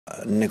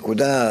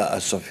הנקודה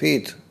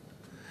הסופית,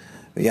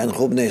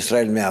 וינחו בני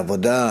ישראל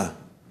מעבודה,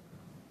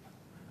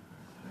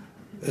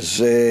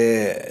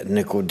 זה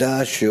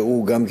נקודה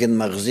שהוא גם כן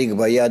מחזיק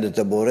ביד את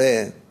הבורא,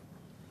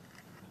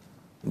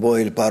 בו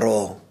אל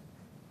פרעה,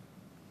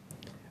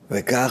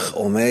 וכך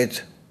עומד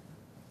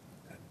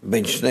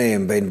בין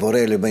שניהם, בין בורא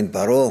לבין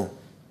פרעה,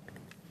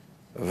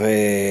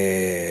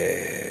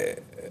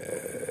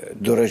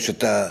 ודורש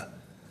את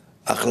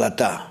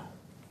ההחלטה,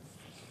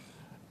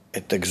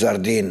 את הגזר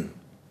דין,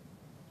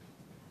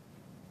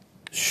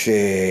 שהוא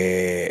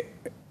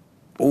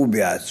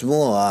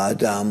בעצמו,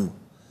 האדם,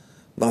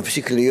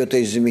 מפסיק להיות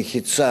איזו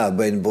מחיצה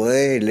בין בורא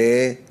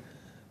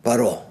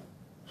לפרעה.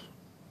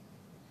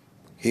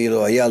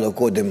 כאילו היה לו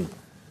קודם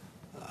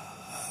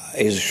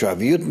איזושהי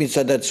אביות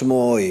מצד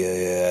עצמו,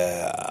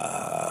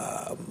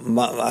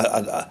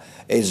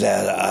 איזו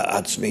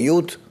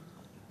עצמיות,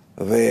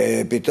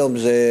 ופתאום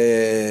זה,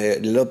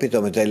 לא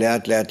פתאום, אתה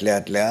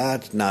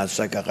לאט,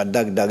 נעשה ככה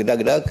דק,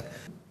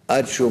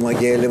 עד שהוא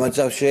מגיע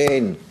למצב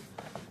שאין.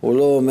 הוא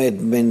לא עומד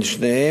בין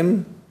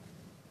שניהם,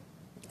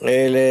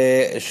 אלה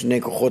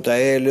שני כוחות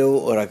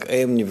האלו, רק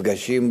הם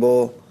נפגשים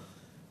בו,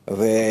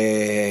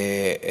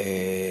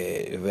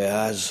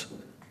 ואז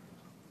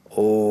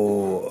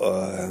הוא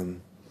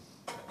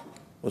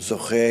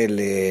זוכה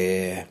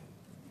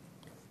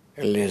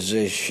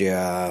לזה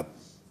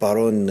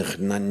שהפרעה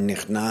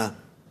נכנע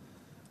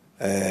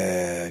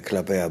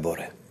כלפי הבורא.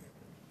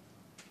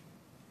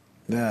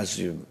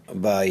 ואז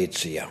באה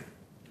היציאה,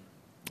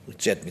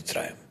 יציאת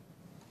מצרים.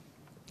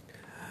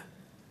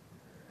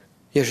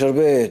 יש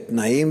הרבה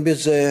תנאים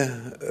בזה,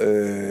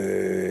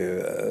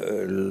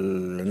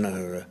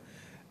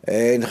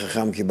 אין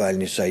חכם כבעל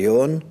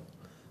ניסיון,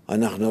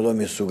 אנחנו לא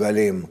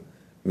מסוגלים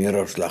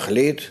מראש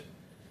להחליט,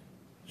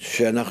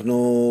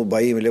 שאנחנו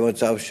באים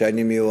למצב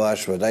שאני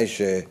מיואש, ודאי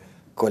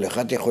שכל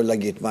אחד יכול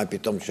להגיד מה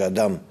פתאום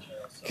שאדם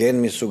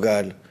כן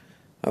מסוגל,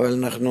 אבל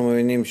אנחנו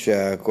מבינים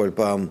שכל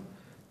פעם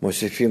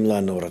מוסיפים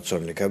לנו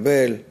רצון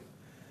לקבל,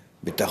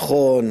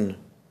 ביטחון,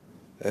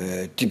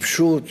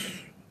 טיפשות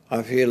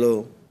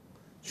אפילו,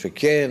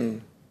 שכן,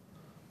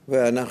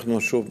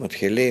 ואנחנו שוב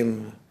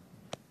מתחילים,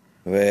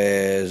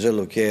 וזה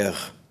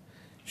לוקח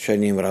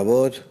שנים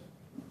רבות,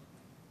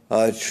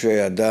 עד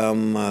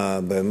שאדם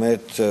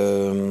באמת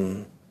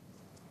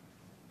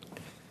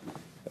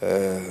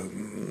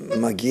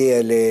מגיע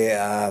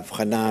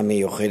להבחנה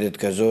מיוחדת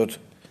כזאת,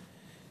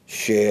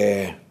 שנמצאת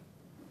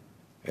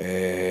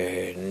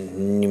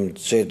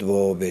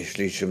בו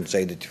בשליש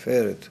אמצעי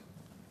לתפארת,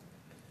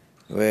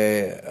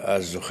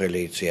 ואז זוכה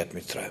ליציאת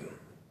מצרים.